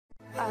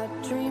I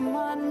dream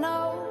I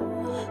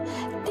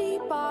know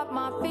deep up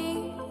my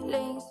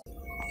feelings.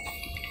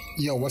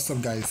 Yo, what's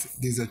up guys,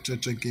 this is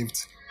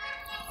Ochoochogift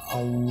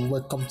and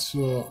welcome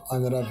to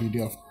another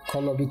video of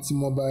Call of Duty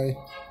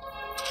Mobile.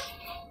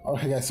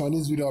 Okay guys, so in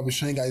this video I'll be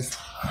showing you guys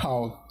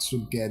how to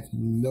get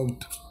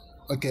nuked.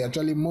 Okay,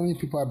 actually many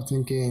people are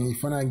thinking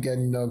if you wanna get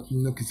nuked,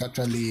 nuke is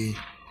actually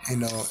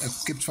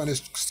equipped for the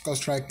Scout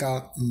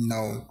Striker.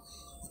 No,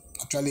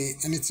 actually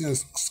anything on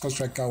Scout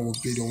Striker will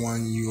be the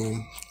one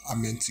you are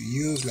meant to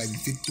use, like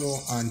Victor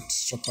and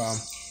Chopper,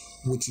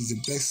 which is the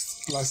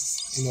best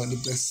class, the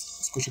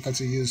best Scout Striker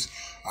to use.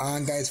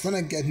 And guys, if you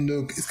wanna get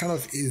nuke, it's kind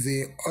of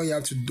easy. All you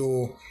have to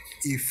do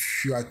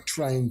if you are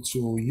trying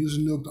to use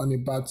nuke on a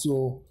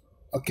battle,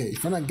 okay,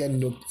 if you wanna get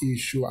nuked,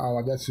 if you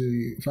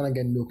wanna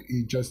get nuked,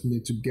 you just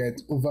need to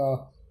get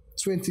over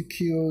 20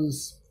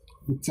 kills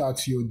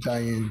without you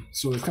dying.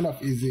 So it's kind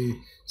of easy.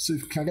 So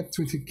if you can get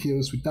 20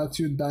 kills without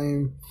you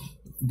dying,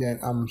 then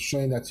I'm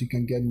showing that you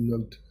can get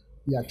nuked.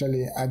 Yeah,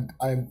 actually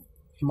I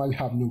normally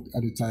have nuked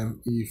at the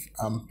time if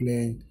I'm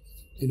playing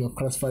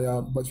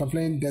Crossfire, but if I'm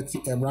playing that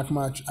rank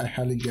match, I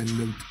hardly get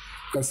nuked,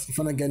 because if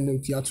you wanna get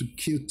nuked, you have to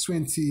kill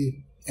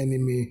 20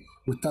 enemy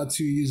without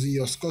you using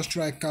your Scout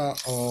Striker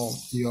or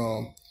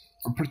your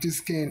operating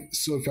skin.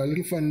 So if you're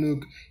looking for a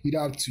nuke, you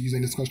don't have to use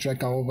any Scout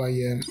Striker over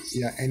here,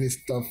 any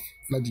stuff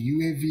like the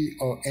UAV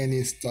or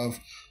any stuff.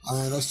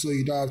 And also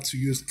you don't have to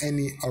use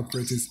any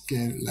operating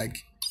skin like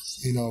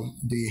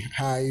the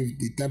Hive,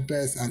 the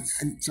Tempest,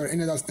 and sorry,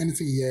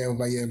 anything here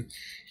over here.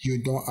 You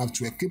don't have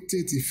to equip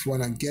it if you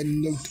wanna get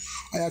nuked.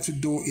 All you have to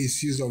do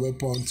is use a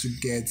weapon to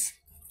get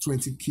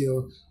 20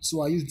 kill.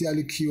 So I use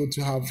daily kill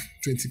to have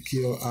 20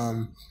 kill.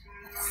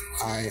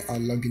 I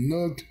unlock the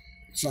nuke.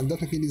 So I'm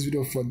just making this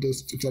video for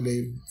those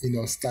totally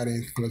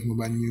starting COD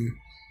Mobile new,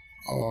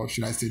 or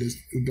should I say this,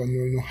 who don't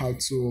know how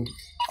to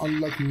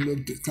unlock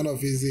nuke. It's kind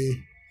of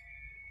easy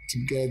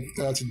to get. All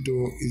you have to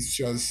do is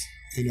just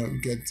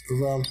get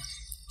over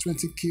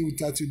 20 kill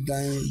without you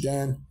dying,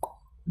 then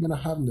you're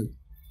gonna have nuke.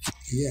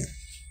 Yeah.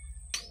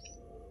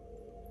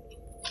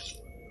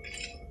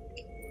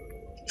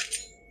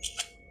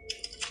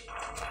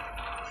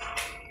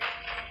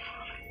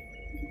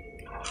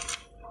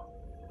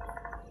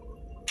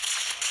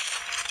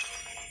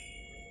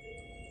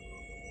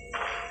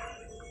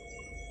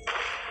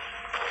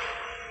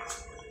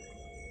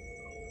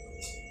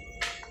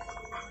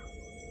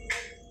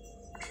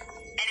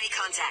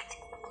 Contact.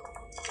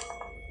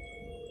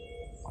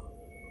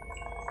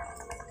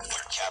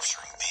 We're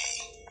capturing B.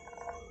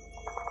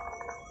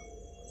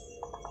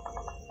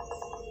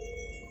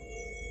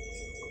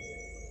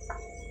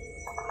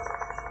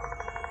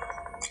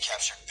 We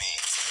captured B.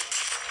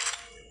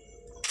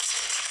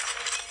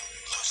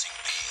 Losing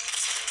B.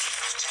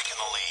 We've taken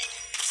the lead.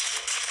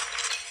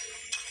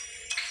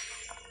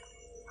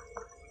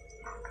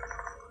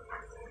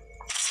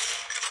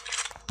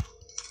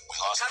 We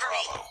lost Cover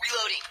Bravo. Me.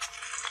 Reloading.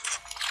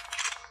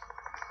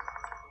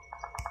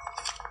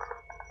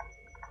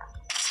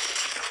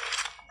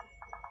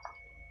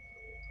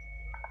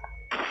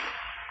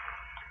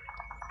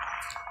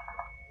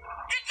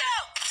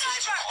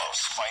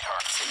 Close. Fight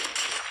hard.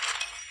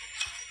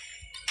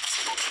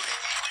 UAV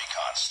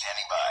recon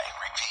standing by.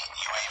 Repeat.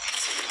 UAV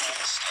recon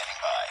is standing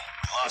by.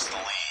 We lost the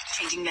lead.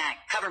 Changing mag.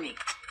 Cover me.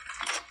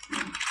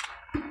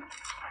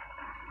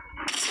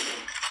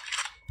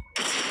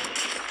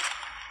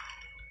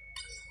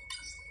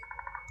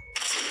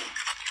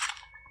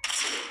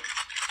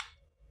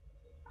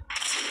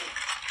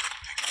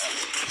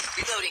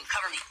 Reloading.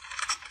 Cover me.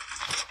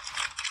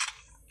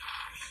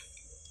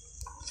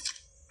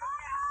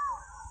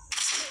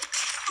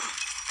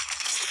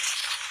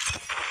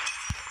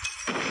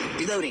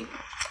 Reloading.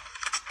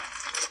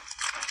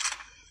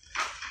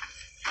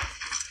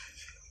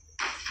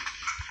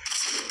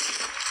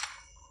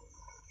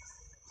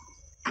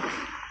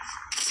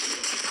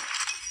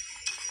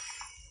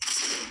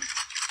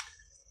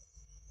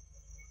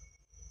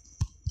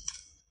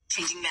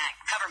 Changing mag.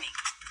 Cover me.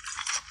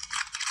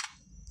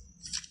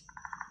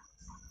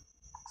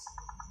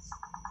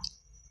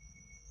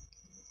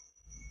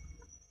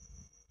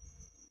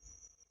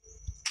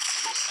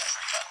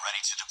 Sentry gun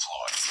ready to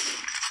deploy.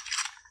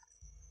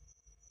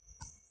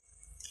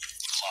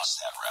 Lost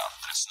that round,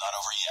 but it's not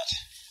over yet.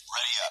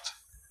 Ready up.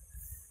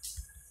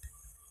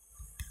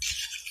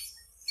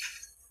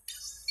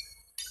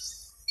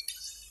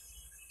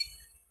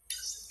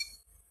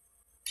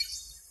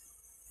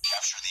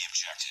 Capture the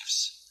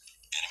objectives.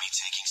 Enemy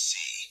taking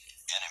C.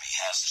 Enemy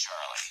has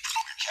Charlie.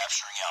 We're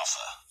capturing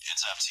Alpha.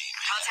 Heads up, team.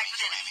 Contact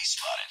with enemy. UAV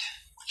spotted.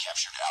 We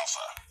captured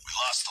Alpha. We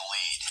lost the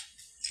lead.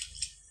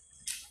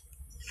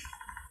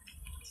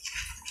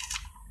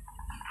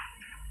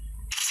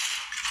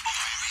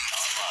 UAV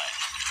online.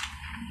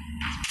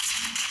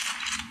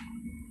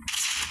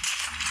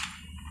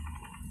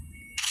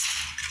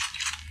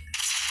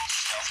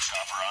 Stealth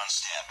chopper on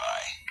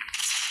standby.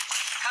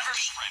 Cover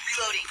me.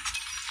 Reloading.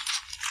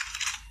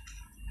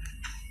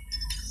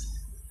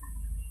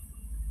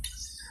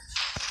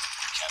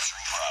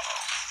 Capturing Bravo.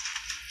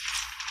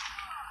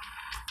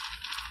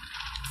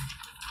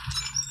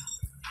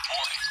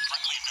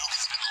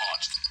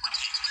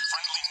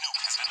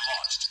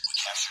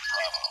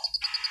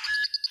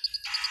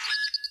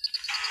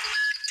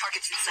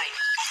 sight.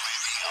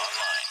 UAV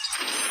online.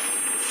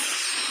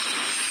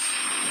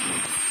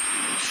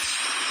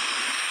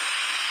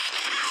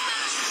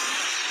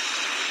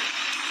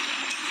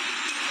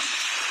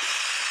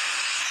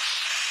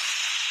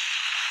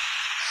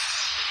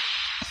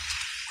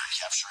 We're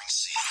capturing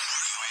C.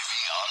 UAV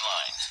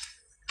online.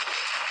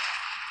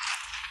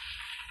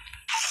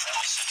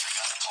 Friendly sentry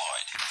gun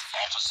deployed.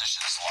 All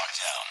positions locked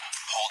down.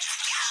 Hold your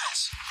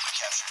positions. We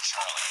captured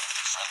Charlie.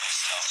 Friendly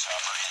stealth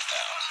chopper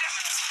inbound.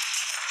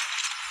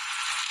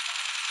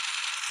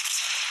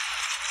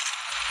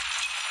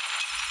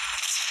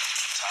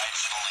 Tied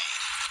for the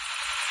lead.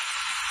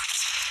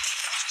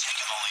 We've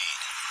taken the lead.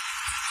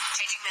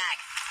 Changing mag.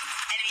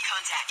 Enemy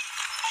contact.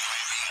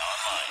 UAV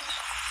online.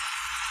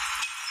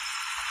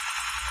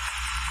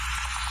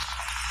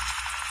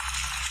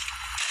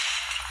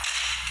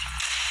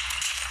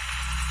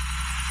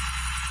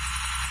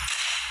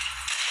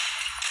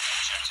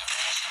 Objective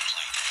almost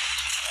complete.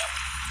 Keep it up.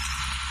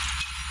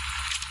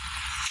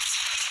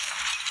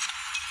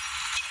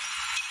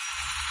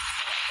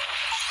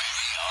 UAV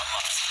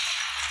online.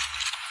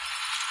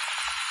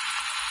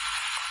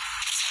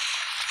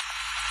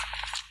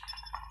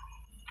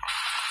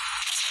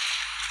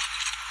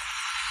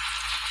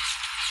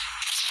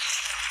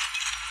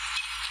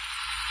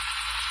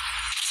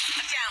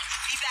 I'm down.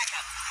 Need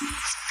backup.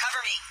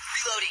 Cover me.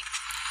 Reloading.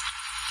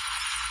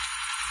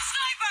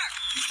 Sniper!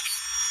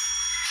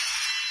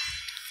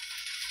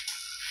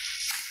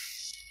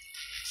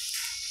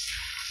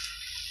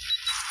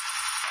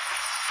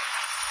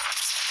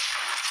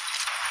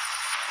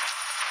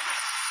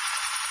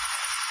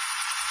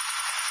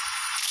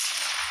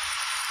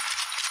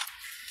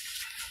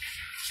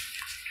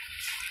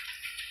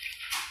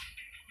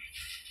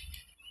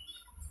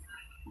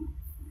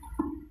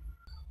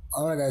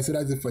 Alright guys, so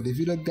that's it for the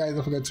video guys.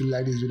 Don't forget to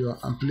like this video,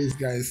 and please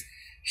guys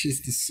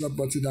hit the sub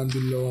button down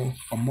below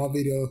for more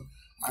video.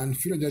 And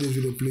if you enjoyed this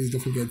video, please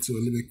don't forget to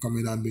leave a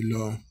comment down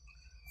below.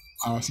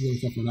 I'll see you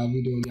guys for that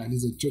video. Yeah,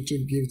 this is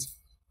Ochoochogift,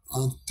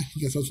 and thank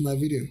you guys for watching my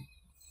video.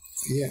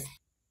 Yeah.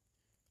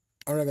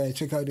 Alright guys,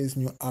 check out this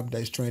new app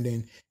that is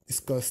trending. It's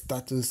called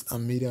Status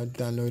and Media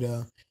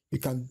Downloader. You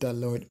can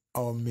download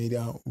our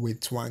media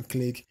with one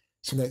click.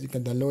 So that you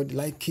can download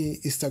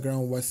Likey,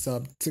 Instagram,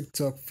 WhatsApp,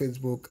 TikTok,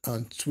 Facebook,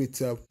 and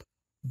Twitter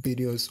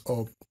videos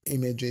or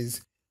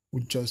images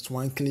with just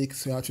one click.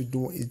 So you have to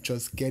do is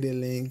just get a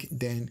link,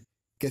 then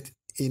get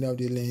in of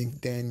the link,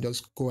 then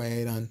just go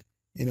ahead and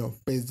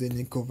paste the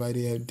link over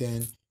there.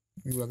 Then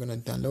you are gonna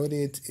download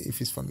it.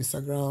 If it's from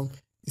Instagram,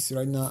 it's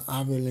right now. I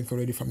have a link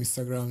already from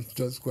Instagram.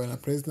 Just go ahead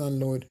and press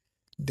download.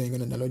 Then you're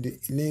gonna download the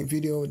link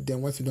video. Then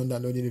once you don't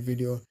download the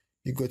video,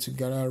 you go to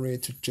gallery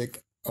to check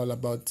all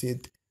about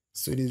it.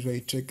 So this is where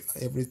you check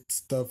every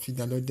stuff you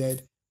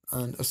downloaded,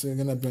 and also you're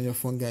gonna be on your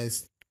phone,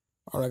 guys.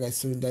 Alright guys,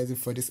 so that's it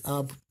for this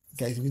app.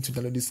 Guys, you need to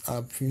download this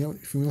app. If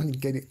you want to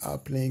get the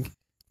app link,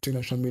 check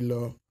the description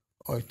below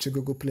or check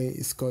Google Play.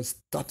 It's called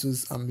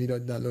Status and Media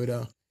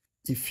Downloader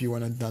if you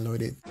wanna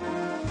download it.